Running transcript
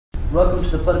Welcome to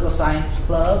the Political Science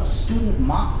Club's student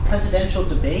mock presidential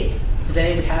debate.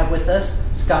 Today we have with us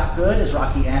Scott Good as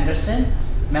Rocky Anderson,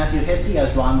 Matthew Hissey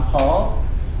as Ron Paul,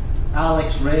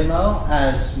 Alex Raimo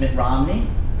as Mitt Romney,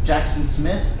 Jackson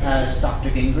Smith as Dr.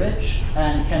 Gingrich,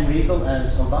 and Ken Riegel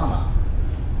as Obama.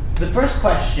 The first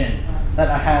question that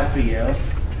I have for you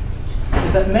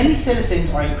is that many citizens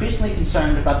are increasingly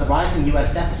concerned about the rising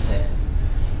U.S. deficit.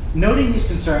 Noting these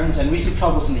concerns and recent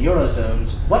troubles in the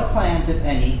Eurozones, what plans, if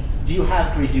any, do you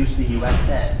have to reduce the U.S.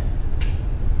 debt?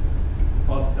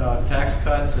 Well, tax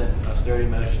cuts and austerity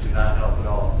measures do not help at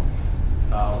all.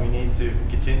 We need to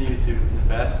continue to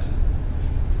invest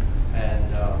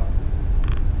and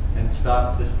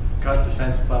cut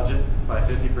defense budget by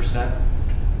 50%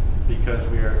 because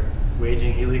we are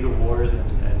waging illegal wars and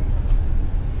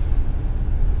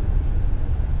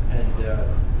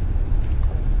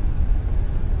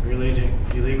we're waging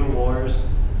illegal wars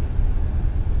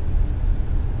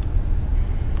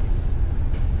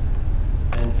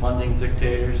and funding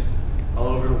dictators all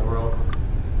over the world,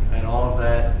 and all of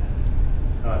that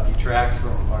detracts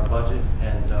from our budget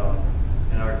and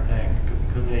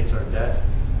accumulates our debt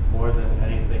more than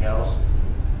anything else.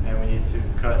 And we need to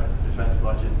cut defense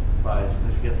budget by a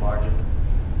significant margin.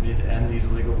 We need to end these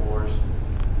illegal wars,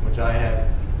 which I have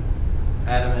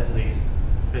adamantly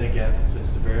been against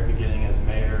since the very beginning as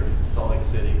mayor of Salt Lake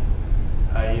City.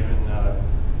 I even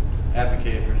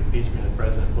advocated for the impeachment of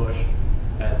President Bush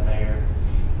as mayor,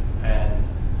 and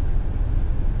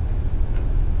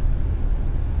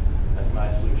that's my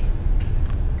solution.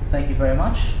 Thank you very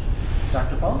much.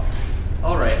 Dr. Paul?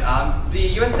 All right. The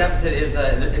U.S. deficit is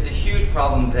a huge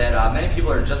problem that many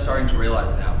people are just starting to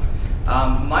realize now.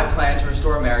 My plan to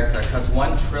restore America cuts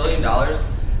 $1 trillion,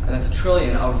 and that's $1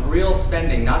 trillion of real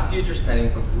spending, not future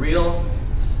spending, but real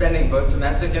spending, both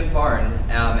domestic and foreign.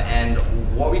 And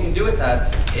what we can do with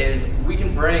that is we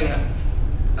can bring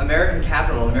American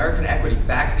capital, American equity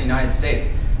back to the United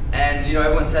States. And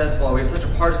everyone says, well, we have such a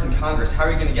partisan Congress. How are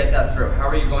you going to get that through? How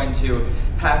are you going to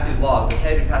pass these laws? They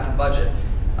can't even pass a budget.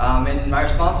 And my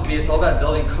response would be, it's all about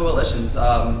building coalitions,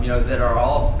 that are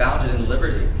all bounded in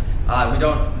liberty.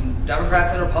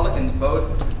 Democrats and Republicans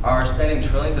both are spending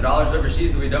trillions of dollars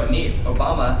overseas that we don't need.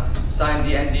 Obama signed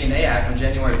the NDNA Act on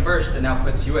January 1st that now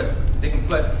puts they can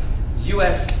put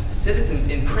U.S. citizens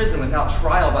in prison without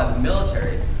trial by the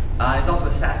military. He's also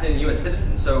assassinating U.S.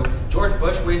 citizens. So George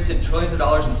Bush wasted trillions of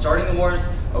dollars in starting the wars.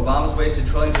 Obama's wasted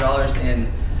trillions of dollars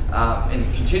in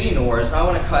continuing the wars. And I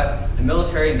want to cut the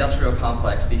military-industrial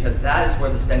complex because that is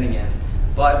where the spending is.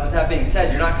 But with that being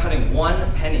said, you're not cutting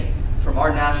one penny from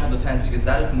our national defense because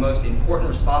that is the most important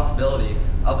responsibility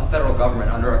of the federal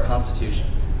government under our Constitution.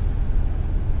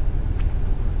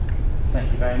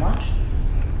 Thank you very much.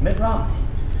 Mitt Romney.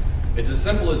 It's as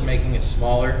simple as making a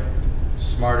smaller,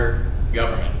 smarter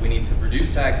government. We need to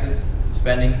reduce taxes,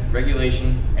 spending,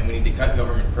 regulation, and we need to cut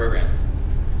government programs.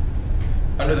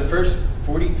 Under the first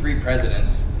 43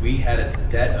 presidents, we had a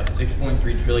debt of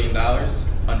 $6.3 trillion.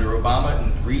 Under Obama,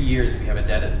 in 3 years, we have a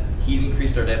debt he's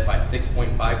increased our debt by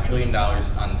 $6.5 trillion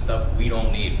on stuff we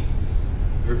don't need.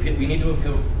 We need to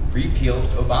repeal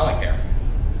Obamacare.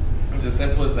 It's as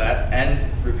simple as that, and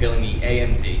repealing the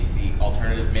AMT, the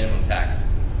Alternative Minimum Tax.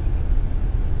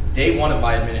 Day one of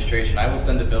my administration, I will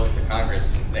send a bill to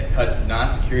Congress that cuts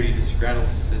non-security disgruntled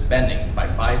spending by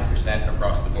 5%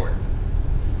 across the board.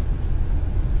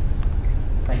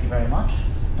 Thank you very much.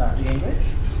 Dr.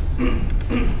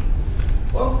 Gingrich?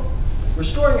 Well,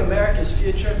 restoring America's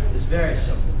future is very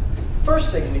simple.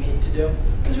 First thing we need to do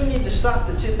is we need to stop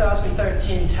the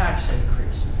 2013 tax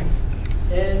increase.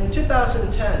 In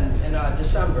 2010, in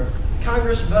December,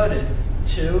 Congress voted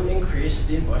to increase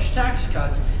the Bush tax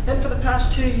cuts, and for the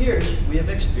past 2 years, we have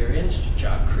experienced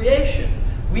job creation.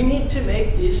 We need to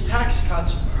make these tax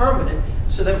cuts permanent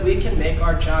so that we can make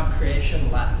our job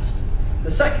creation last.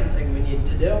 The second thing we need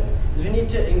to do is we need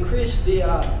to increase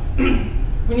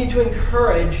we need to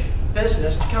encourage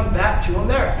business to come back to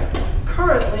America.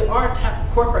 Currently, our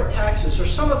corporate taxes are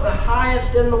some of the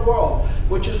highest in the world,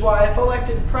 which is why, if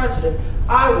elected president,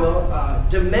 I will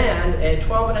demand a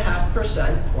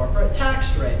 12.5% corporate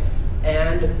tax rate.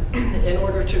 And in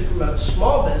order to promote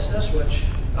small business, which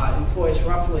employs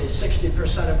roughly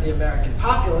 60% of the American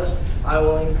populace, I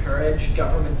will encourage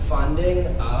government funding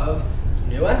of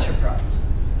new enterprise.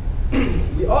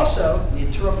 We also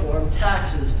need to reform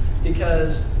taxes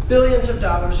because billions of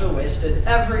dollars are wasted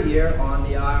every year on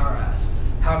the IRS.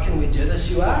 How can we do this,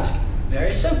 you ask?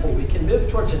 Very simple. We can move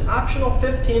towards an optional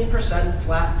 15%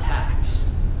 flat tax.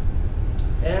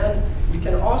 And we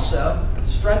can also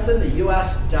strengthen the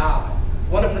U.S. dollar.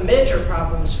 One of the major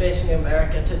problems facing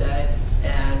America today,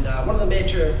 and one of the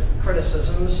major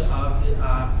criticisms of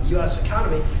the U.S.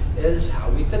 economy is how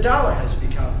weak the dollar has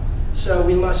become. So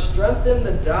we must strengthen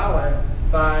the dollar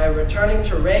by returning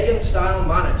to Reagan-style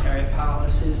monetary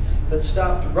policies that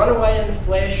stopped runaway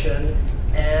inflation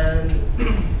and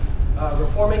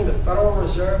reforming the Federal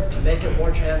Reserve to make it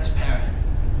more transparent.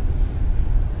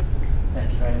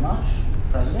 Thank you very much.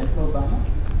 President Obama.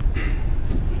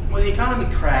 When the economy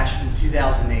crashed in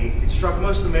 2008, it struck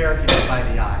most Americans by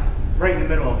the eye, right in the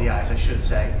middle of the eyes, I should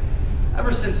say.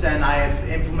 Ever since then, I have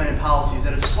implemented policies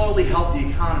that have slowly helped the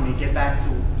economy get back to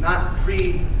not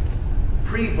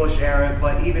pre-Bush era,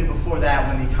 but even before that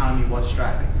when the economy was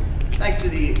strapping. Thanks to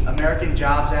the American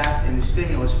Jobs Act and the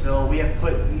stimulus bill, we have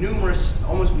put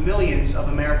almost millions of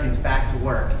Americans back to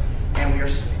work. And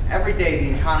every day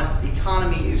the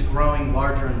economy is growing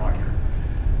larger and larger.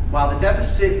 While the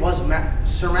deficit was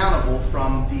surmountable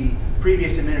from the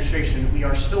previous administration, we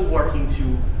are still working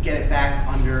to get it back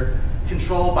under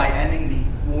control by ending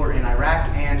the war in Iraq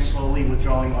and slowly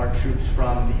withdrawing our troops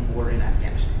from the war in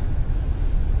Afghanistan.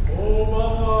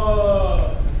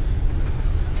 Obama!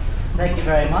 Thank you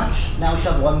very much. Now we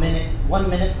shall have 1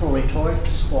 minute for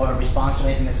retorts or response to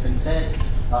anything that's been said.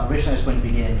 Originally I was going to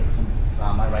begin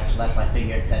from my right to left, but I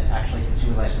figured that actually since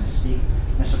you were last one to speak,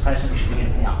 Mr. President, we should begin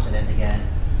from the opposite end again.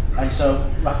 And so,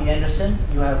 Rocky Anderson,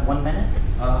 you have 1 minute.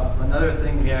 Another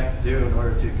thing we have to do in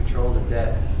order to control the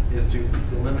debt is to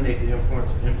eliminate the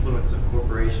influence of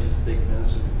corporations, big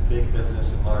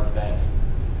business, and large banks.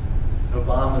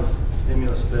 Obama's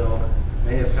stimulus bill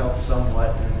may have helped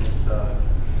somewhat in his,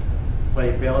 but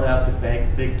he bailed out the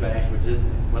big banks, which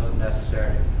wasn't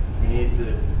necessary. We need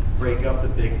to break up the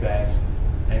big banks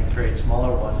and create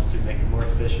smaller ones to make it more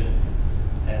efficient,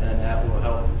 and then that will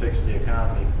help fix the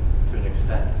economy to an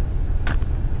extent.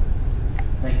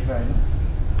 Thank you very much.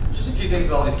 Just a few things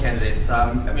with all these candidates.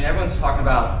 I mean, everyone's talking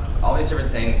about all these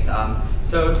different things.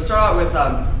 So to start out with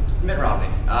Mitt Romney,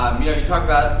 you talk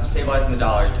about stabilizing the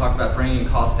dollar. You talk about bringing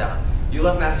costs down. You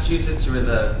left Massachusetts. You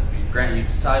created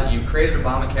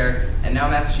Obamacare, and now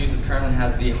Massachusetts currently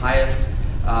has the highest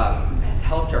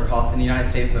healthcare costs in the United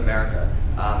States of America.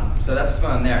 So that's what's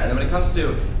going on there. And then when it comes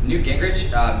to Newt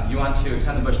Gingrich, you want to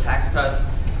extend the Bush tax cuts.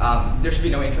 There should be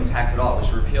no income tax at all. We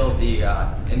should repeal the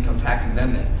income tax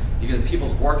amendment because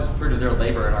people's work is the fruit of their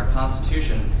labor, and our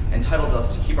Constitution entitles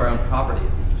us to keep our own property.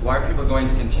 So why are people going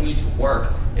to continue to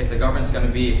work if the government's going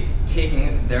to be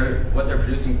taking what they're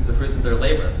producing, the fruits of their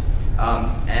labor?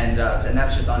 And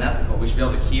that's just unethical. We should be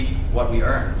able to keep what we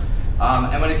earn.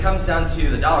 And when it comes down to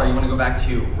the dollar, you want to go back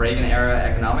to Reagan-era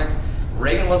economics.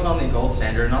 Reagan wasn't on the gold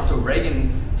standard, and also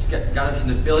Reagan got us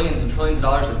into billions and trillions of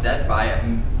dollars of debt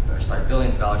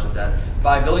billions of dollars of debt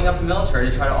by building up the military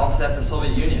to try to offset the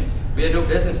Soviet Union. We had no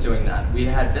business doing that. We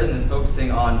had business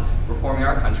focusing on reforming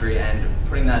our country and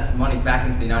putting that money back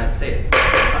into the United States.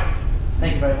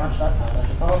 Thank you very much, Dr.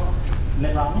 Paul.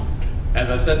 Mitt Romney. As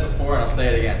I've said before, and I'll say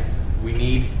it again, we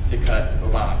need to cut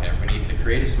Obamacare. We need to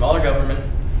create a smaller government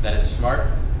that is smart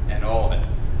and all of it.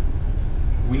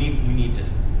 We need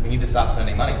to stop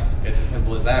spending money. It's as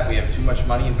simple as that. We have too much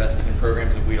money invested in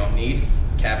programs that we don't need,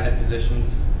 cabinet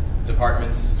positions,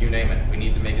 departments, you name it. We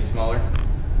need to make it smaller.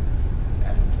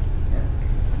 And, yeah.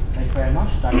 Thank you very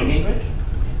much. Dr. Gingrich.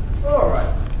 All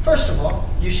right. First of all,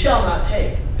 you shall not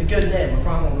take the good name of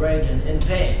Ronald Reagan in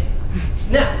vain.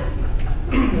 Now,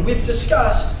 we've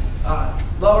discussed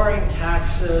lowering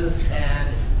taxes and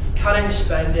cutting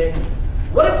spending.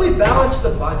 What if we balance the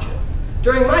budget?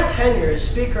 During my tenure as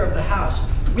Speaker of the House,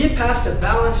 we passed a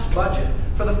balanced budget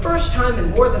for the first time in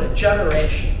more than a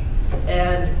generation.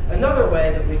 And another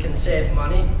way that we can save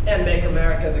money and make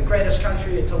America the greatest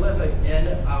country to live in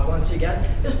once again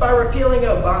is by repealing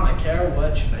Obamacare,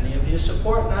 which many of you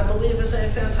support and I believe is a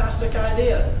fantastic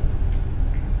idea.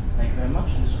 Thank you very much,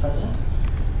 Mr. President.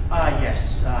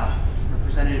 Yes,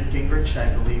 Representative Gingrich,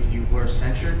 I believe you were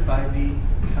censured by the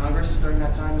Congress during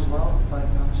that time as well, if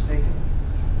I'm not mistaken.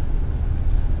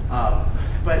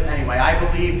 But anyway, I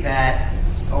believe that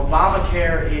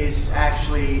Obamacare is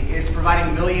it's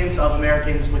providing millions of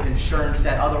Americans with insurance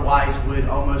that otherwise would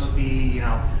almost be,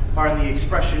 pardon the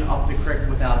expression, up the creek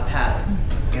without a paddle.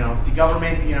 The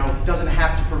government, doesn't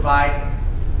have to provide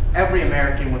every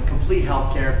American with complete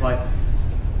health care, but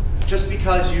just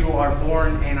because you are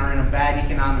born and are in a bad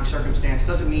economic circumstance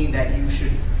doesn't mean that you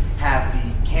should have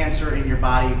the cancer in your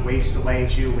body waste away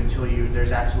at you until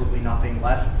there's absolutely nothing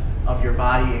left of your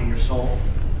body and your soul.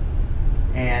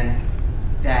 And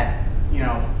that,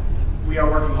 we are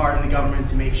working hard in the government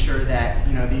to make sure that,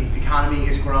 the economy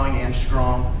is growing and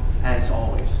strong as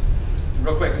always.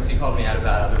 Real quick, since you called me out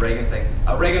about the Reagan thing.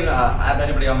 Reagan, have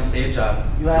anybody on the stage?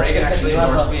 Reagan actually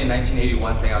endorsed me in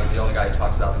 1981 saying I was the only guy who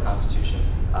talks about the Constitution.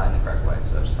 in the correct way.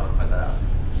 So I just want to point that out.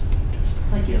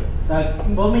 Thank you.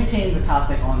 We'll maintain the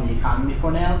topic on the economy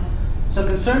for now. So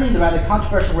concerning the rather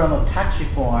controversial realm of tax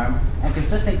reform and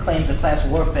consistent claims of class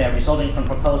warfare resulting from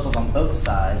proposals on both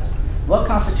sides, what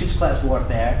constitutes class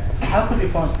warfare, and how could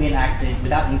reforms be enacted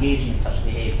without engaging in such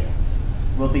behavior?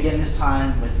 We'll begin this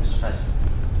time with Mr. President.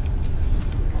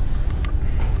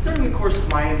 During the course of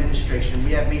my administration,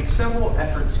 we have made several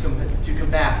efforts to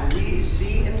combat what we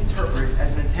see and interpret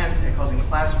as an attempt at causing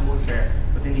class warfare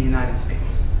within the United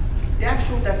States. The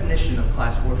actual definition of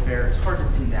class warfare is hard to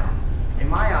pin down. In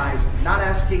my eyes, not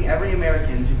asking every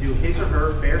American to do his or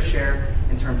her fair share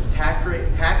in terms of tax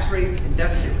rates and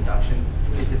deficit reduction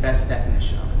is the best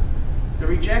definition of it. The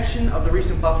rejection of the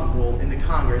recent buffer rule in the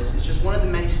Congress is just one of the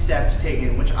many steps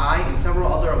taken, which I and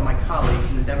several other of my colleagues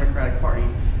in the Democratic Party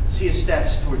see as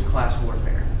steps towards class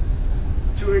warfare.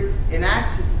 To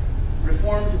enact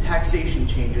reforms and taxation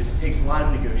changes takes a lot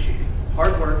of negotiating,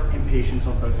 hard work, and patience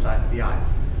on both sides of the aisle.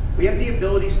 We have the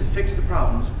abilities to fix the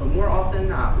problems, but more often than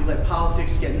not, we let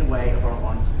politics get in the way of our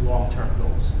long-term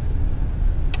goals.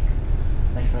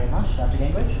 Thank you very much. Dr.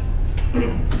 Gingrich?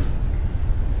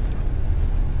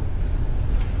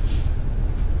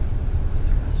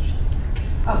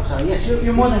 Oh, sorry. Yes,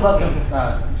 you're more than welcome,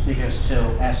 speakers, to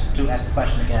ask the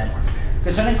question again.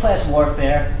 Concerning class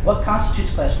warfare, what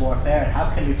constitutes class warfare, and how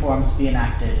can reforms be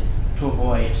enacted to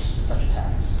avoid such attacks?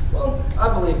 Well,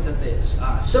 I believe that the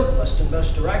simplest and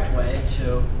most direct way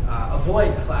to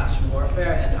avoid class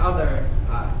warfare and other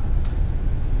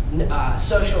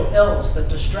social ills that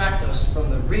distract us from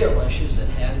the real issues at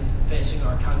hand facing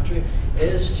our country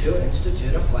is to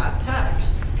institute a flat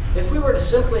tax. If we were to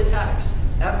simply tax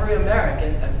every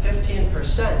American at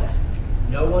 15%,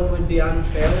 no one would be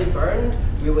unfairly burdened.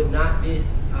 We would not be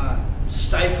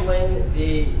stifling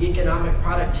the economic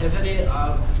productivity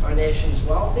of our nation's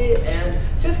wealthy, and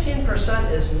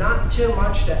 15% is not too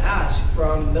much to ask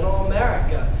from middle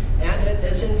America, and it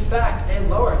is in fact a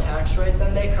lower tax rate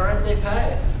than they currently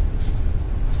pay.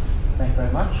 Thank you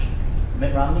very much.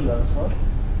 Mitt Romney, you have the floor.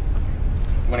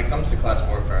 When it comes to class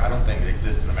warfare, I don't think it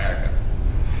exists in America.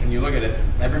 When you look at it,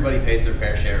 everybody pays their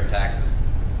fair share of taxes.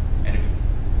 And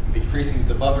if increasing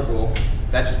the buffer rule,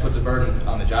 that just puts a burden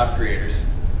on the job creators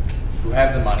who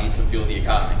have the money to fuel the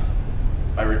economy.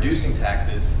 By reducing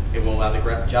taxes, it will allow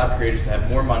the job creators to have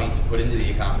more money to put into the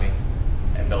economy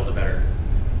and build a better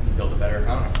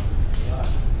economy.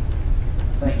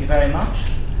 Thank you very much.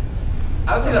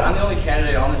 I would say that I'm the only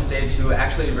candidate on the stage who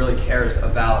actually really cares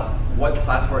about what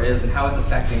class war is and how it's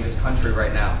affecting this country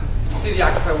right now. You see the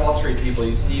Occupy Wall Street people,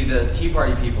 you see the Tea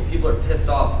Party people. People are pissed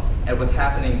off at what's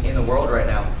happening in the world right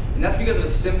now. And that's because of a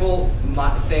simple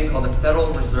thing called the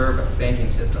Federal Reserve banking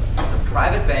system. It's a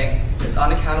private bank, it's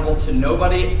unaccountable to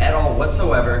nobody at all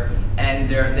whatsoever, and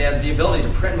they have the ability to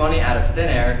print money out of thin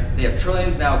air. They have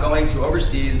trillions now going to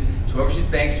overseas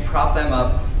banks to prop them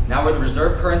up. Now we're the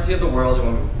reserve currency of the world, and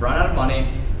when we run out of money,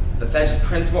 the Fed just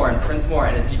prints more, and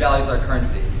it devalues our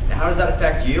currency. And how does that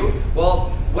affect you? Well,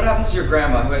 what happens to your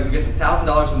grandma who gets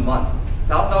 $1,000 a month?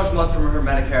 $1,000 a month from her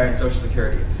Medicare and Social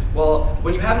Security. Well,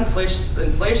 when you have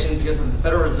inflation because of the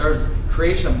Federal Reserve's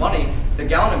creation of money, the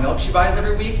gallon of milk she buys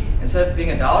every week, instead of being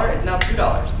 $1, it's now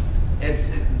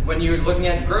 $2. When you're looking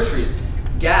at groceries,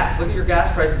 gas, look at your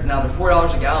gas prices now, they're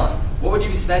 $4 a gallon. What would you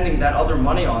be spending that other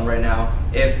money on right now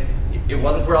if it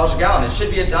wasn't $4 a gallon? It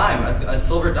should be a dime, a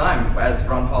silver dime, as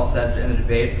Ron Paul said in the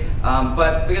debate.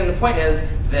 But again, the point is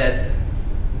that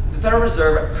the Federal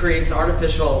Reserve creates an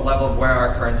artificial level of where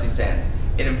our currency stands.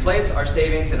 It inflates our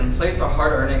savings, it inflates our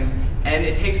hard earnings, and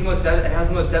it has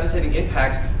the most devastating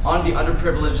impact on the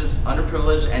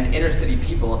underprivileged and inner city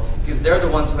people, because they're the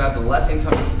ones who have the less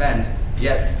income to spend,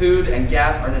 yet food and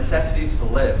gas are necessities to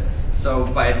live. So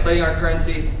by inflating our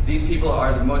currency, these people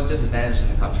are the most disadvantaged in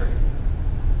the country.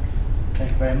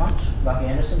 Thank you very much. Rocky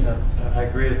Anderson, you have... I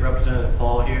agree with Representative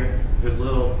Paul here. There's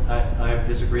little I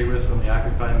disagree with from the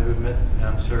Occupy movement, and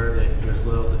I'm sure that there's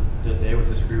little that they would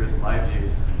disagree with in my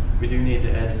views. We do need to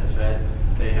end the Fed.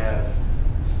 They have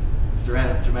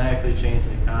dramatically changed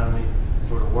the economy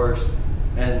for the worse.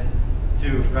 And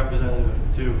to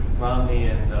Romney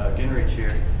and Gingrich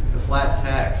here, the flat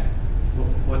tax.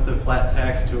 What's a flat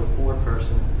tax to a poor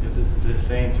person is the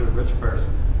same to a rich person.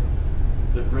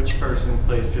 The rich person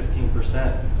pays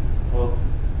 15%. Well,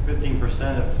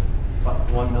 15% of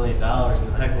 $1 million is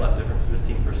a heck of a lot different from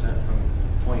 15% from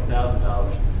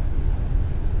 $20,000.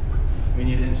 We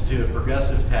need to institute a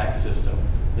progressive tax system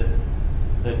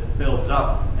that builds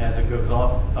up as it goes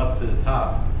up to the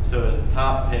top, so the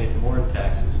top pays more in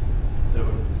taxes that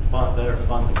would better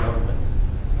fund the government.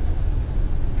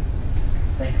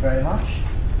 Thank you very much.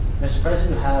 Mr.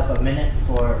 President, you have a minute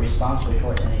for response or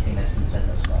retort to anything that's been said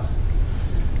thus far.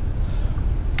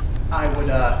 I would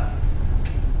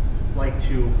like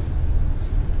to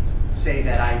say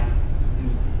that I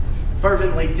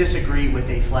fervently disagree with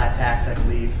a flat tax. I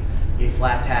believe a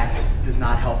flat tax does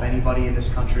not help anybody in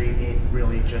this country. It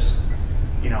really just,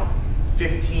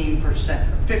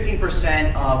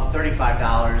 15% of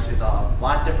 $35 is a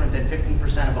lot different than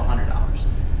 15% of $100.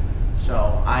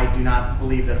 So I do not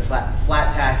believe that a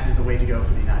flat tax is the way to go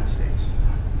for the United States.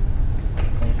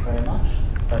 Thank you very much.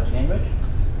 Dr. Gingrich?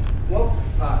 Well,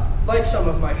 like some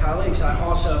of my colleagues, I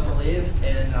also believe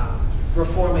in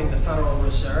reforming the Federal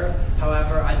Reserve.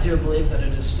 However, I do believe that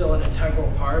it is still an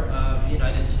integral part of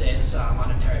United States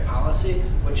monetary policy,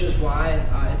 which is why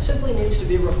it simply needs to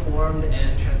be reformed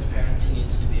and transparency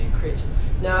needs to be increased.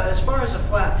 Now, as far as a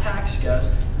flat tax goes,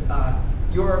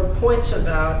 your points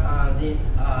about the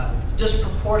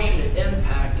disproportionate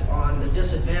impact on the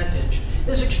disadvantaged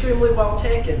is extremely well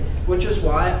taken, which is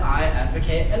why I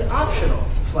advocate an optional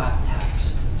flat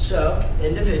tax. So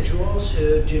individuals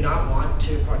who do not want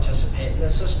to participate in the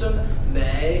system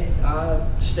may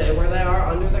stay where they are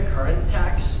under the current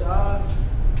tax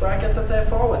bracket that they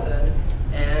fall within,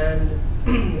 and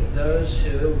those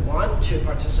who want to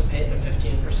participate in a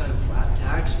 15% flat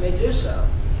tax may do so.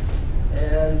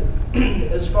 And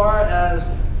as far as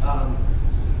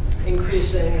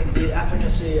increasing the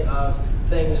efficacy of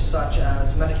things such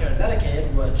as Medicare and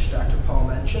Medicaid, which Dr. Paul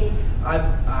mentioned, I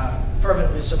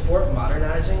fervently support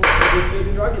modernizing the Food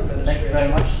and Drug Administration. Thank you very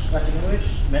much, Dr.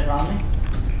 Gingrich. Mitt Romney?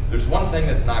 There's one thing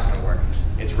that's not going to work.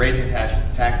 It's raising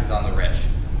taxes on the rich.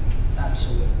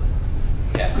 Absolutely.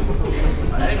 Yeah.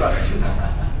 Anybody.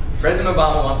 President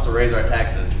Obama wants to raise our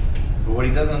taxes, but what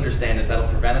he doesn't understand is that'll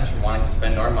prevent us from wanting to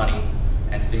spend our money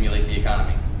and stimulate the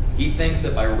economy. He thinks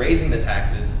that by raising the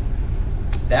taxes,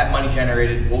 that money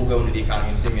generated will go into the economy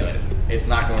and stimulate it. It's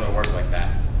not going to work like that.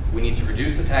 We need to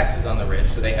reduce the taxes on the rich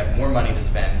so they have more money to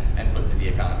spend and put into the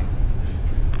economy.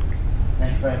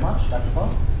 Thank you very much. Dr.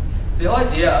 Paul? The whole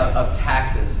idea of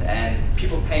taxes and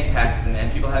people paying taxes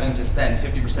and people having to spend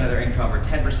 50% of their income or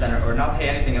 10% or not pay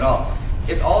anything at all,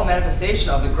 it's all a manifestation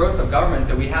of the growth of government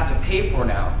that we have to pay for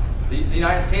now. The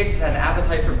United States has had an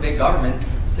appetite for big government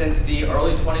since the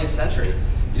early 20th century.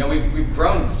 We've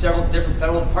grown several different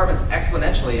federal departments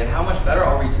exponentially, and how much better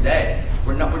are we today?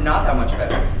 We're not that much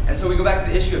better. And so we go back to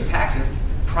the issue of taxes.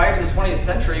 Prior to the 20th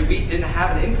century, we didn't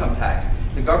have an income tax.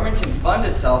 The government can fund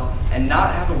itself and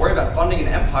not have to worry about funding an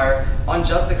empire on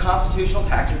just the constitutional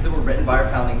taxes that were written by our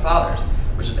founding fathers,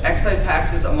 which is excise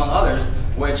taxes, among others,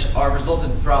 which are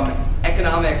resulted from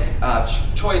economic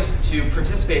choice to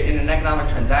participate in an economic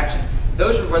transaction.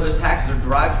 Those are where those taxes are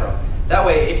derived from. That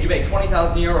way, if you make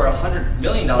 $20,000 a year or $100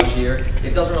 million a year,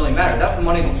 it doesn't really matter. That's the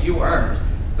money that you earned.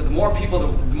 But the more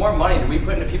money that we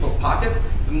put into people's pockets,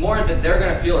 the more that they're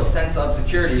going to feel a sense of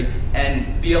security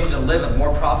and be able to live a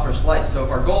more prosperous life. So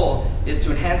if our goal is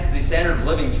to enhance the standard of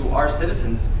living to our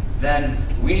citizens, then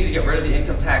we need to get rid of the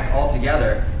income tax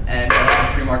altogether and allow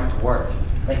the free market to work.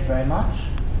 Thank you very much.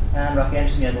 And Rocky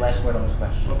Anderson, you have the last word on this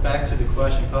question. Well, back to the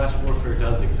question, class warfare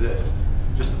does exist.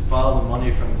 Just follow the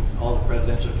money from all the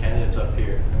presidential candidates up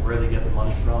here and where they get the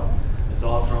money from. It's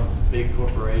all from big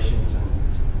corporations and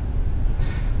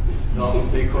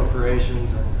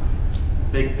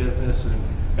big business and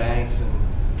banks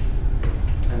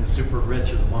and the super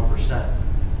rich of the 1%.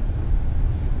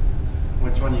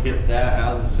 Which when you get that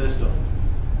out of the system,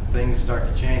 things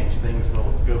start to change. Things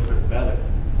will go for the better.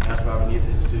 And that's why we need to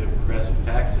institute a progressive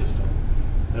tax system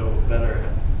that will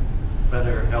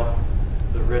better help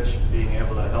the rich being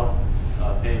able to help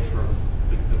pay for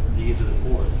the needs of the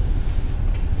poor.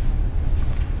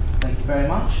 Thank you very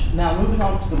much. Now, moving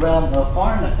on to the realm of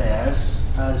foreign affairs,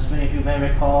 as many of you may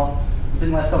recall, within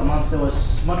the last couple of months there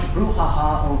was much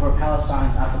brouhaha over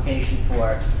Palestine's application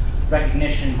for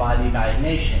recognition by the United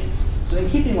Nations. So in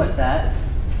keeping with that,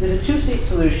 there's a two-state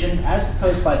solution as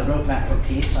proposed by the Roadmap for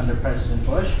Peace under President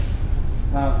Bush,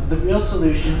 the real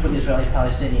solution for the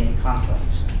Israeli-Palestinian conflict.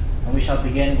 And we shall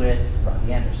begin with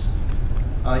Rocky Anderson.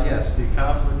 Yes, the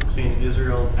conflict between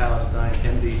Israel and Palestine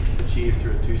can be achieved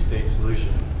through a two-state solution.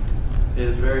 It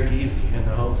is very easy, and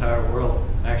the whole entire world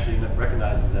actually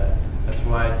recognizes that. That's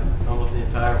why almost the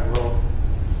entire world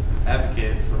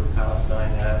advocated for Palestine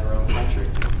to have their own country.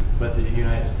 But the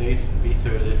United States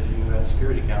vetoed it at the UN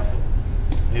Security Council.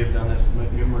 They have done this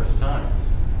numerous times.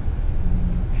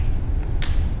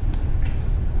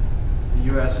 The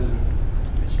U.S.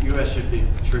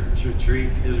 should treat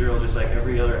Israel just like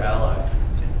every other ally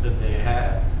that they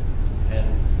have. And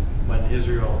when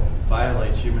Israel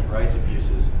violates human rights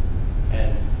abuses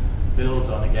and builds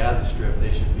on the Gaza Strip,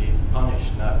 they should be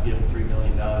punished, not given $3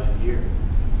 million a year.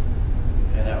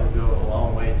 And that would go a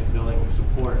long way to building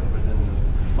support within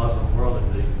the Muslim world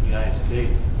if the United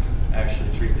States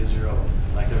actually treats Israel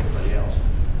like everybody else.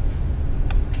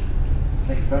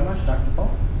 Thank you very much, Dr.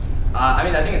 Paul. I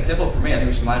mean, I think it's simple for me. I think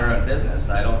we should mind our own business.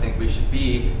 I don't think we should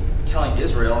be telling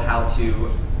Israel how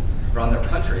to run their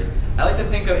country. I like to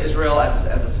think of Israel as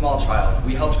a small child.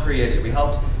 We helped create it. We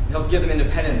helped give them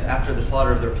independence after the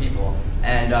slaughter of their people,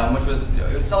 and which was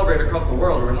celebrated across the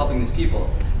world. We were helping these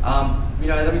people. And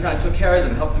then we kind of took care of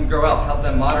them, helped them grow up, helped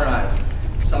them modernize.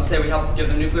 Some say we helped give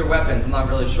them nuclear weapons. I'm not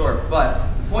really sure, but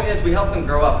the point is we helped them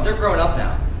grow up. They're growing up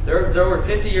now. They're over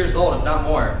 50 years old, if not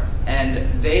more.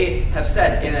 And they have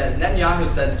said, Netanyahu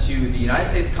said to the United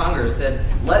States Congress that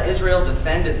let Israel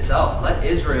defend itself. Let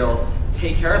Israel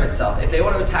take care of itself. If they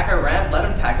want to attack Iran, let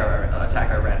them attack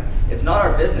Iran. It's not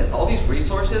our business. All these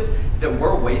resources that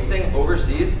we're wasting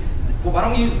overseas, well, why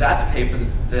don't we use that to pay for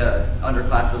the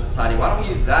underclass of society? Why don't we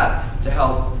use that to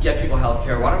help get people health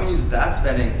care? Why don't we use that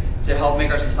spending to help make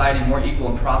our society more equal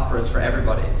and prosperous for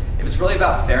everybody? If it's really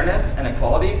about fairness and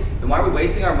equality, then why are we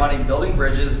wasting our money building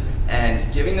bridges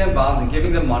and giving them bombs and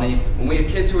giving them money when we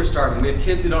have kids who are starving, we have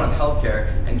kids who don't have health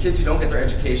care, and kids who don't get their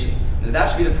education? And that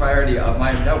should be the priority of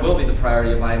that will be the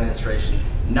priority of my administration,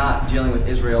 not dealing with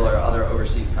Israel or other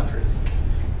overseas countries.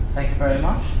 Thank you very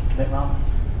much. Mitt Romney.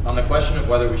 On the question of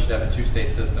whether we should have a two-state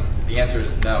system, the answer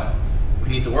is no. We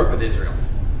need to work with Israel.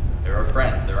 They're our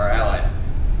friends, they're our allies.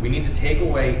 We need to take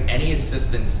away any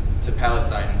assistance to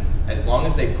Palestine as long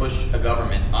as they push a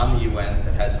government on the UN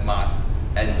that has Hamas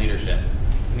in leadership.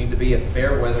 We need to be a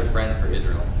fair weather friend for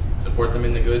Israel. Support them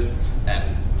in the good,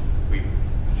 and we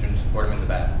shouldn't support them in the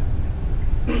bad.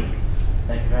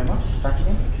 Thank you very much. Dr.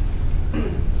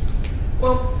 Gingrich.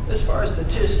 Well, as far as the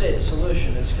two-state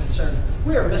solution is concerned,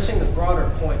 we are missing the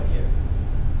broader point here.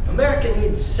 America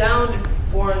needs sound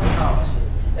foreign policy,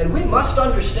 and we must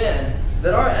understand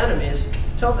that our enemies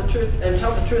tell the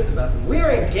truth about them. We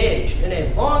are engaged in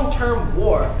a long-term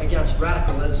war against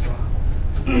radical Islam.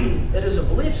 It is a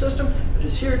belief system that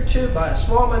is adhered to by a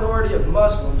small minority of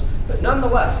Muslims, but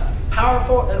nonetheless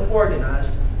powerful and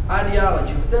organized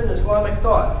ideology within Islamic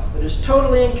thought that is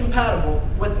totally incompatible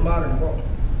with the modern world.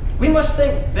 We must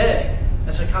think big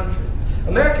as a country.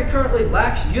 America currently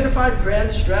lacks a unified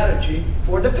grand strategy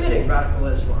for defeating radical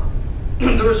Islam.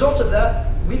 The result of that,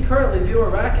 we currently view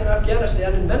Iraq and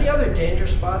Afghanistan and many other danger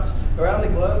spots around the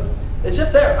globe as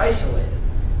if they're isolated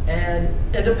and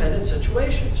independent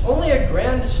situations. Only a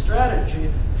grand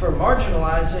strategy for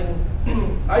marginalizing,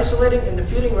 isolating, and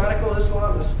defeating radical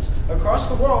Islamists across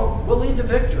the world will lead to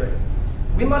victory.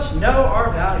 We must know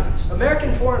our values.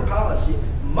 American foreign policy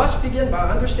must begin by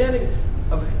understanding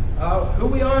of who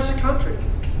we are as a country.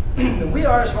 We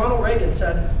are, as Ronald Reagan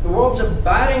said, the world's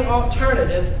abiding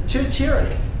alternative to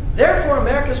tyranny. Therefore,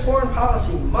 America's foreign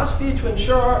policy must be to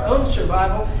ensure our own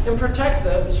survival and protect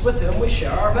those with whom we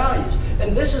share our values.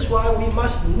 And this is why we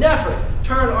must never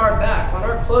turn our back on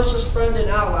our closest friend and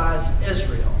allies,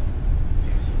 Israel.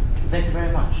 Thank you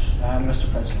very much. Mr.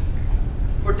 President.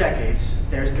 For decades,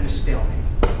 there's been a stalemate.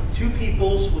 Two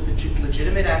peoples with a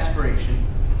legitimate aspiration,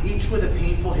 each with a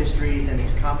painful history that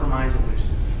makes compromise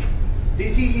elusive. It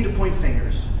is easy to point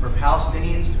fingers, for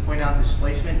Palestinians to point out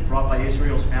displacement brought by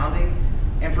Israel's founding,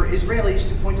 and for Israelis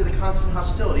to point to the constant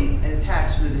hostility and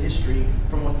attacks through the history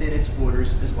from within its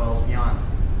borders as well as beyond.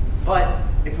 But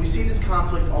if we see this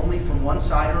conflict only from one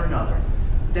side or another,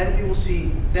 then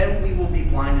we will be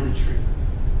blind to the truth.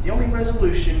 The only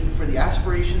resolution for the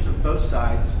aspirations of both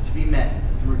sides is to be met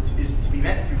through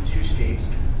two states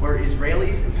where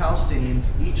Israelis and Palestinians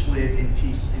each live in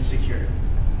peace and security.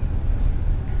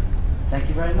 Thank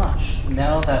you very much.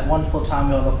 Now that wonderful time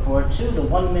we'll look forward to, the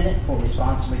 1 minute for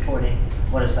response and retorting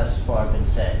what has thus far been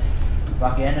said.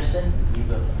 Rocky Anderson, you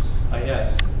go first.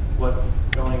 Yes,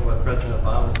 going what President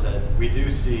Obama said, we do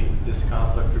see this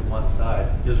conflict through one side,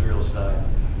 Israel's side.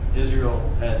 Israel,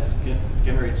 as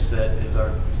Gingrich said, is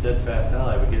our steadfast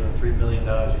ally. We give them $3 million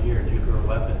a year, nuclear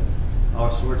weapons, all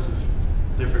sorts of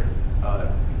different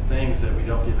things that we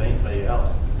don't give anybody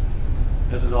else.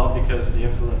 This is all because of the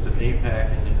influence of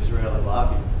AIPAC and the Israeli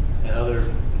lobby and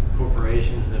other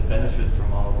corporations that benefit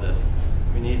from all of this.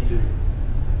 We need to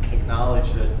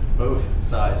acknowledge that both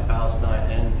sides, Palestine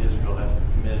and Israel, have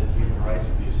committed human rights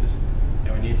abuses,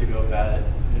 and we need to go about it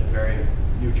in a very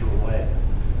neutral way.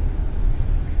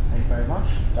 Thank you very much.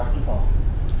 Dr. Paul.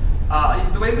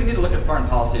 The way we need to look at foreign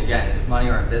policy, again, is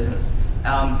minding our own business.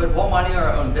 But while minding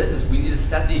our own business, we need to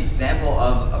set the example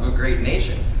of a great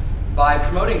nation. By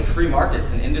promoting free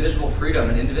markets and individual freedom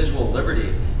and individual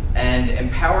liberty and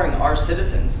empowering our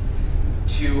citizens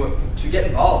to get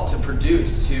involved, to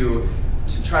produce, to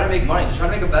try to make money, to try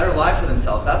to make a better life for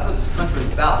themselves. That's what this country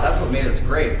is about. That's what made us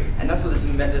great, and that's what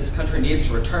this country needs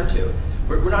to return to.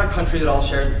 We're not a country that all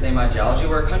shares the same ideology.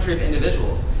 We're a country of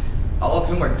individuals, all of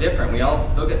whom are different. We all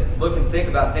look and think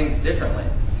about things differently.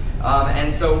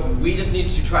 And so we just need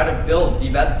to try to build the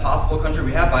best possible country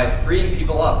we have by freeing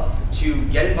people up to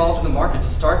get involved in the market, to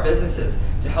start businesses,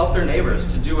 to help their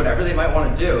neighbors, to do whatever they might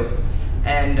want to do.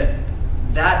 And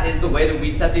that is the way that we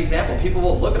set the example. People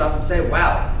will look at us and say,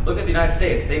 wow, look at the United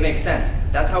States, they make sense.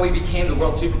 That's how we became the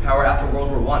world superpower after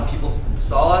World War I. People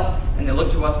saw us and they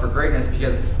looked to us for greatness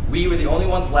because we were the only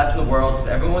ones left in the world, because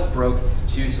everyone was broke,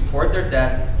 to support their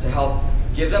debt, to help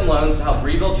give them loans, to help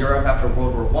rebuild Europe after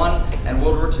World War I and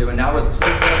World War II. And now we're the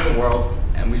policemen of the world,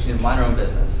 and we just need to mind our own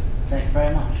business. Thank you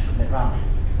very much. Mitt Romney.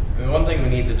 The one thing we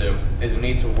need to do is we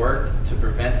need to work to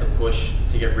prevent the push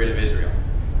to get rid of Israel.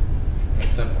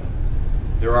 It's simple.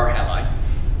 They're our ally.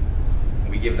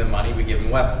 We give them money, we give them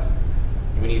weapons.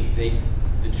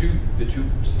 The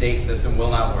two-state system will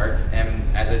not work, and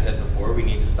as I said before, we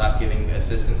need to stop giving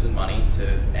assistance and money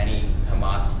to any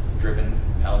Hamas-driven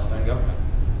Palestine government.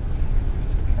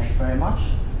 Thank you very much.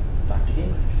 Dr.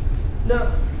 Gingrich.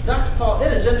 Now, Dr. Paul,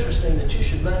 it is interesting that you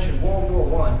should mention World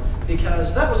War I,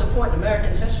 because that was a point in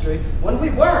American history when we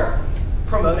were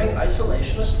promoting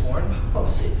isolationist foreign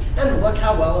policy. And look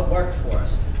how well it worked for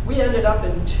us. We ended up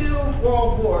in 2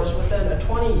 world wars within a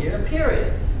 20-year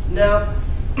period. Now,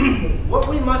 what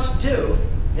we must do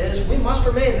is we must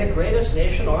remain the greatest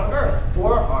nation on earth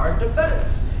for our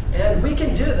defense. And we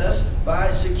can do this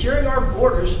by securing our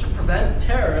borders to prevent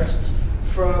terrorists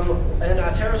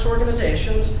and terrorist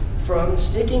organizations from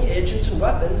sneaking agents and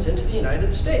weapons into the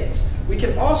United States. We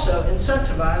can also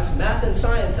incentivize math and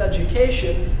science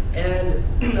education in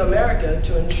America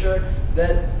to ensure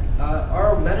that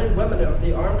our men and women of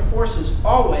the armed forces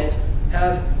always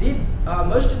have the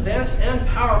most advanced and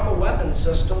powerful weapon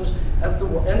systems in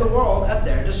the world at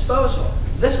their disposal.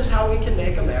 This is how we can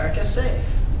make America safe.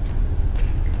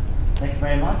 Thank you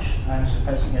very much. Mr.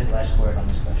 President, you have the last word on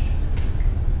this question.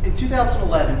 In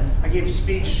 2011, I gave a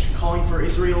speech calling for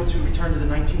Israel to return to the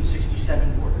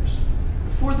 1967 borders.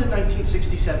 Before the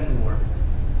 1967 war,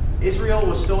 Israel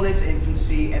was still in its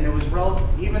infancy, and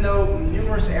even though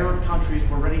numerous Arab countries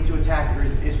were ready to attack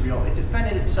Israel, it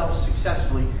defended itself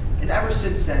successfully. And ever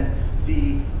since then,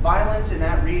 the violence in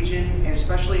that region, and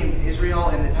especially in Israel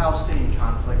and the Palestinian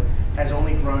conflict, has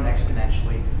only grown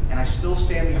exponentially. And I still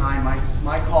stand behind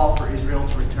my call for Israel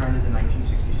to return to the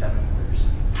 1967 borders.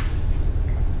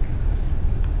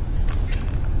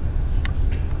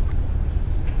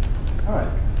 All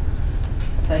right.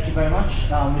 Thank you very much.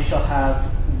 We shall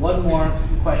have one more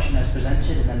question as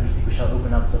presented, and then we shall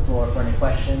open up the floor for any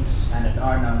questions. And if there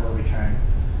are none, we'll return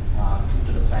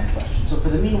to the planned questions. So for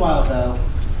the meanwhile, though,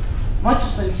 much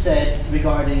has been said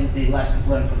regarding the lessons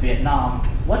learned from Vietnam.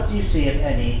 What do you see, if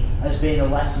any, as being the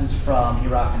lessons from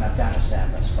Iraq and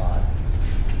Afghanistan thus far?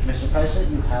 Mr.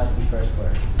 President, you have the first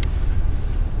word.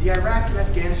 The Iraq and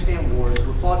Afghanistan wars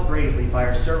were fought bravely by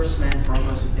our servicemen for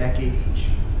almost a decade each.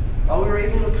 While we were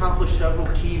able to accomplish several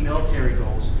key military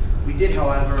goals, we did,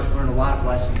 however, learn a lot of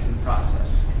lessons in the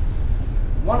process.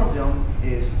 One of them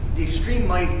is the extreme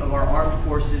might of our armed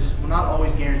forces will not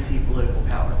always guarantee political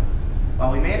power.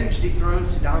 While we managed to dethrone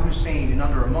Saddam Hussein in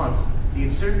under a month, the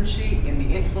insurgency and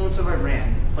the influence of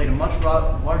Iran played a much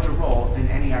larger role than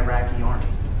any Iraqi army.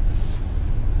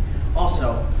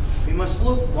 Also, we must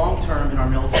look long-term in our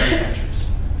military ventures.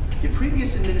 The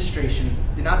previous administration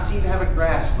did not seem to have a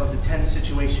grasp of the tense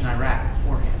situation in Iraq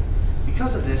beforehand.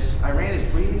 Because of this, Iran is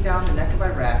breathing down the neck of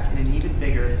Iraq in an even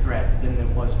bigger threat than it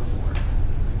was before.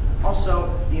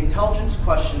 Also, the intelligence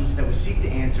questions that we seek to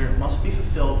answer must be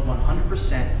fulfilled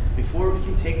 100% before we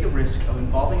can take the risk of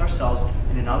involving ourselves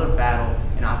in another battle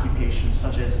and occupation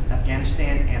such as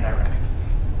Afghanistan and Iraq.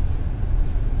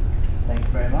 Thank you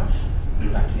very much.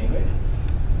 Dr. Gingrich.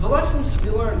 The lessons to be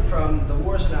learned from the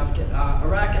wars in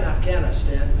Iraq and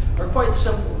Afghanistan are quite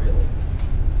simple,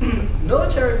 really.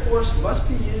 Military force must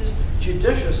be used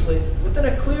judiciously within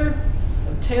a clear,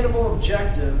 obtainable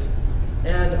objective,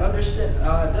 and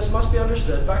this must be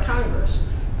understood by Congress.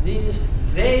 These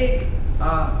vague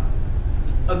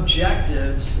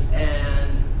objectives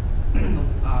and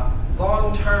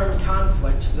long-term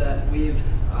conflicts that we've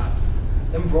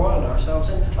embroiled ourselves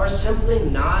in are simply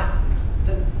not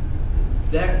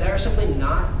they're simply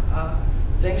not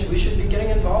things we should be getting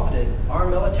involved in. Our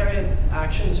military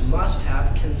actions must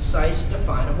have concise,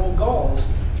 definable goals.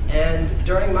 And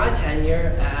during my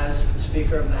tenure as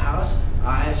Speaker of the House,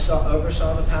 I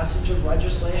oversaw the passage of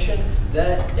legislation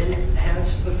that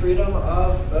enhanced the freedom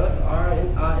of both our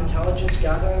intelligence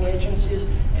gathering agencies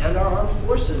and our armed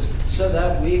forces so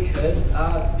that we could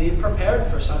be prepared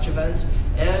for such events.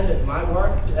 And my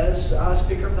work as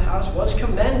Speaker of the House was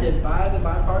commended by the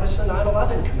bipartisan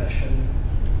 9/11 Commission.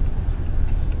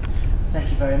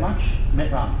 Thank you very much.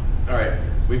 Mitt Romney. All right,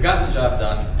 we've gotten the job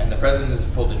done, and the president has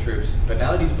pulled the troops. But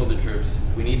now that he's pulled the troops,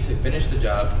 we need to finish the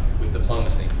job with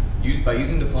diplomacy. By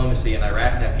using diplomacy in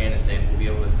Iraq and Afghanistan, we'll be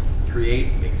able to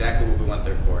create exactly what we went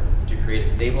there for, to create a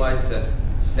stabilized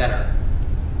center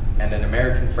and an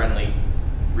American-friendly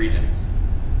region.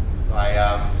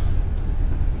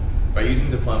 By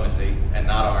using diplomacy and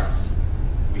not arms,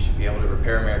 we should be able to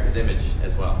repair America's image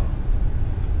as well.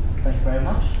 Thank you very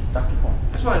much. Dr. Korn.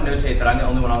 I just want to notate that I'm the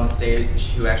only one on the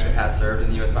stage who actually has served in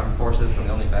the U.S. Armed Forces. I'm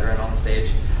the only veteran on the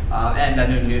stage. And I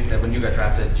knew, Newt, that when you got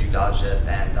drafted, you dodged it.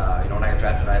 And when I got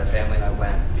drafted, I had a family and I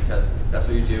went because that's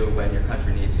what you do when your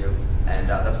country needs you. And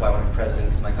that's why I want to be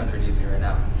president, because my country needs me right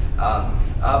now.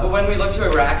 But when we look to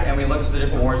Iraq and we look to the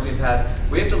different wars we've had,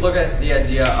 we have to look at the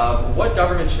idea of what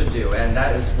government should do. And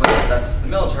that's the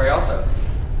military also.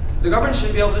 The government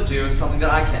should be able to do something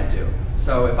that I can't do.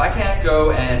 So if I can't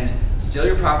go and steal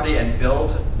your property and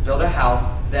build a house,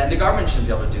 then the government should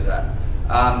be able to do that.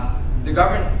 The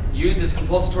government uses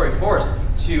compulsory force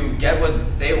to get what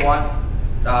they want,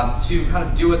 to kind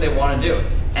of do what they want to do.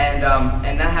 And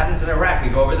that happens in Iraq. We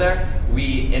go over there,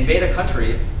 we invade a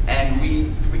country, and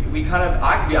we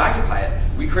occupy it.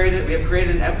 We have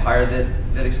created an empire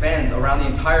that expands around the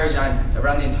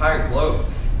entire globe.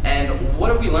 And what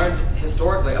have we learned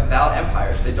historically about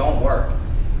empires? They don't work.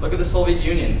 Look at the Soviet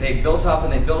Union. They built up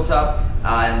and they built up,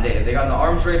 and they got in the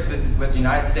arms race with the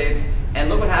United States. And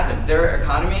look what happened. Their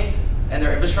economy and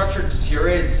their infrastructure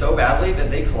deteriorated so badly that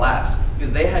they collapsed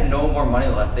because they had no more money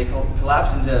left. They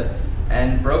collapsed into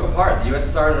and broke apart. The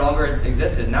USSR no longer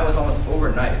existed, and that was almost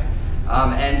overnight.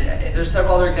 And there's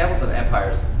several other examples of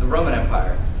empires. The Roman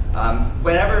Empire.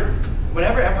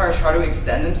 Whenever empires try to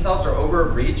extend themselves or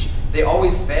overreach, they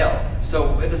always fail.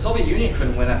 So if the Soviet Union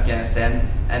couldn't win Afghanistan,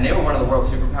 and they were one of the world's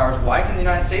superpowers, why can the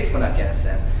United States win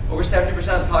Afghanistan? Over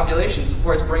 70% of the population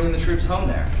supports bringing the troops home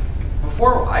there.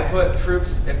 Before I put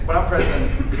troops, when I'm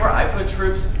president, before I put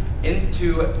troops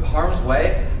into harm's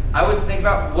way, I would think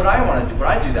about what I want to do. Would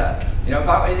I do that?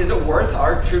 Is it worth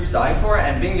our troops dying for it?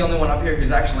 And being the only one up here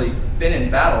who's actually been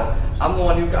in battle, I'm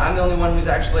the only one who's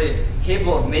actually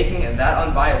capable of making that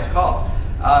unbiased call.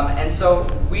 And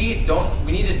so we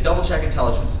need to double check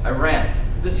intelligence. Iran,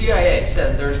 the CIA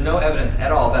says there's no evidence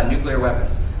at all about nuclear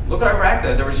weapons. Look at Iraq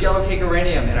though. There was yellow cake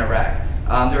uranium in Iraq.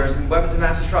 There was weapons of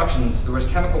mass destruction. There was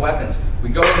chemical weapons. We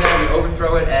go in there, we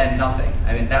overthrow it, and nothing.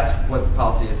 I mean, that's what the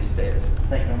policy is these days.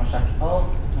 Thank you very much, Dr.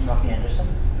 Paul. And Rocky Anderson.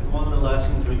 One of the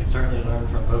lessons we can certainly learn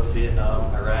from both Vietnam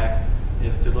and Iraq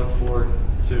is to look forward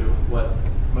to what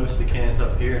most of the candidates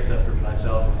up here, except for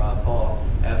myself and Ron Paul,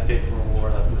 advocate for a war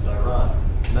like with Iran.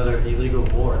 Another illegal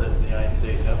war that the United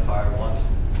States empire wants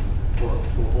for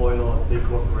oil and big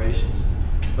corporations.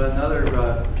 But another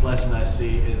lesson I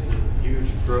see is the huge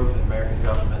growth in American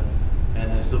government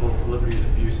and the civil liberties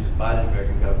abuses by the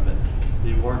American government.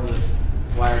 The warrantless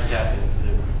wiretapping,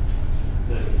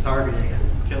 the targeting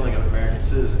and killing of American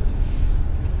citizens.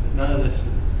 None of this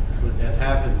has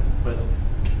happened, but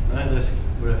none of this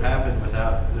would have happened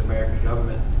without the American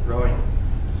government growing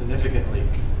significantly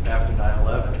after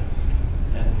 9/11.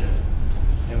 And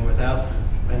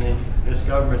this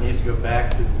government needs to go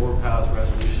back to the War Powers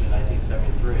Resolution in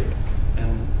 1973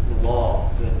 and the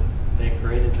law that they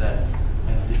created that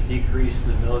and to decrease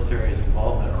the military's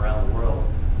involvement around the world.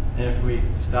 And if we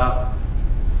stop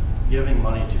giving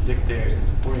money to dictators and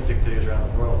supporting dictators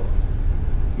around the world,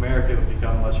 America would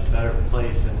become a much better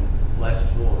place and less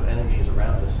full of enemies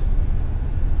around us.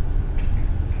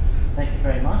 Thank you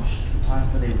very much. Time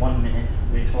for the 1-minute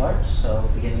retort. So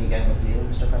beginning again with you,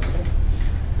 Mr. President.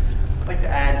 I'd like to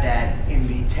add that in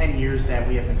the 10 years that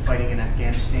we have been fighting in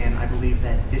Afghanistan, I believe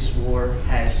that this war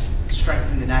has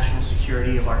strengthened the national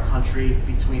security of our country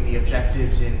between the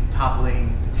objectives in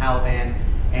toppling the Taliban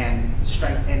and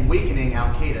weakening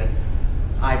Al-Qaeda.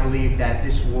 I believe that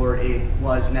this war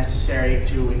was necessary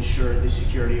to ensure the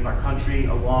security of our country,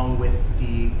 along with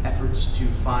the efforts to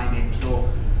find and kill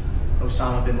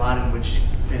Osama bin Laden, which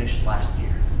finished last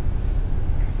year.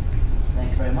 Thank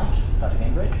you very much. Dr.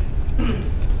 Gingrich.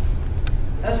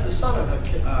 As the son of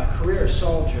a career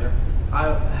soldier, I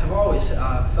have always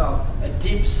felt a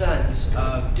deep sense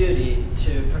of duty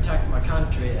to protect my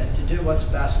country and to do what's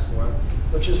best for it,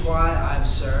 which is why I've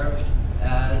served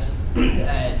as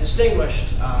a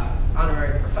distinguished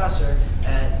honorary professor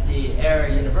at the Air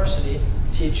University,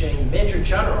 teaching major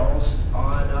generals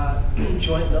on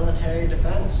joint military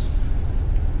defense.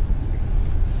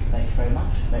 Thank you very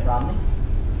much. Mitt Romney?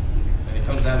 And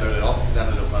it all comes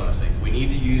down to diplomacy. We need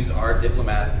to use our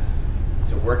diplomats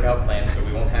to work out plans so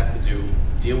we won't have to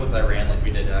deal with Iran like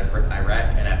we did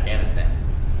Iraq and Afghanistan.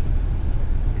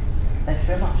 Thank you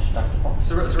very much. Dr. Paul?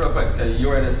 So real quick, so you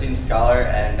were an esteemed scholar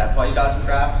and that's why you got into the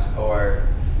draft, or,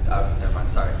 never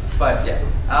mind, sorry. But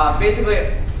yeah,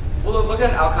 basically, we'll look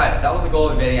at Al-Qaeda. That was the goal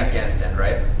of invading Afghanistan,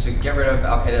 right? To get rid of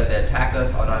Al-Qaeda that attacked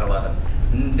us on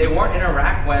 9/11. They weren't in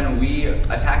Iraq when we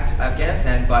attacked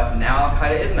Afghanistan, but now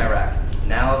Al-Qaeda is in Iraq.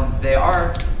 Now they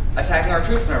are attacking our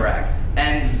troops in Iraq.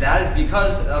 And that is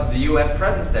because of the U.S.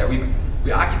 presence there.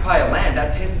 We occupy a land,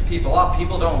 that pisses people off.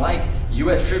 People don't like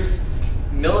U.S. troops,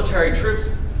 military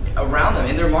troops around them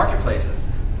in their marketplaces.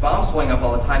 Bombs blowing up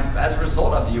all the time as a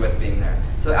result of the U.S. being there.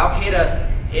 So Al-Qaeda,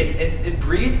 it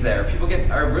breeds there. People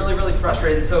are really, really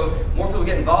frustrated, so more people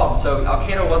get involved. So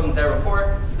Al-Qaeda wasn't there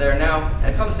before, it's there now.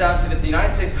 And it comes down to that the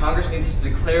United States Congress needs to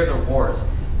declare their wars.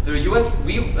 The U.S.,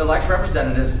 we elect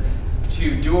representatives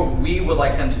to do what we would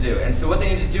like them to do. And so what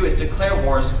they need to do is declare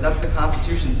wars, because that's what the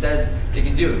Constitution says they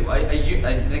can do.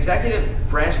 An executive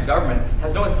branch of government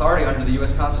has no authority under the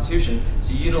U.S. Constitution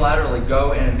to unilaterally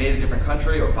go and invade a different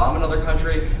country or bomb another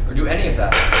country or do any of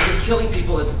that. Because killing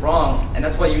people is wrong, and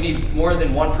that's why you need more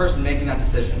than one person making that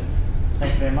decision.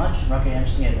 Thank you very much. Rocky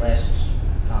Anderson, you have the last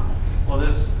comment. Well,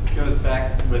 this goes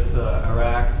back with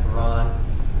Iraq, Iran.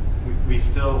 We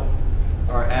still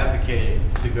are advocating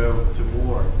to go to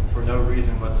war for no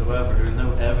reason whatsoever. There's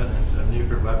no evidence of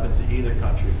nuclear weapons in either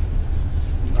country.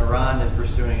 Iran is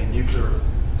pursuing a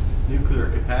nuclear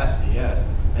capacity, yes,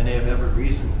 and they have every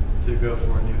reason to go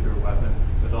for a nuclear weapon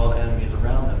with all the enemies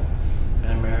around them,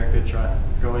 and America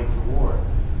going for war.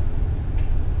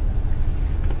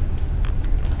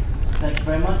 Thank you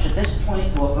very much. At this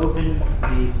point, we'll open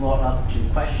the floor up to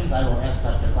questions. I will ask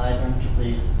Dr. Clyburn to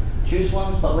please choose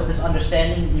ones, but with this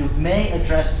understanding, you may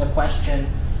address a question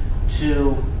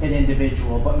to an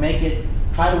individual, but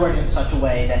try to word it in such a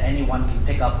way that anyone can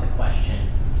pick up the question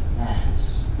and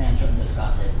answer and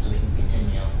discuss it so we can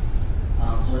continue.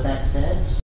 So with that said,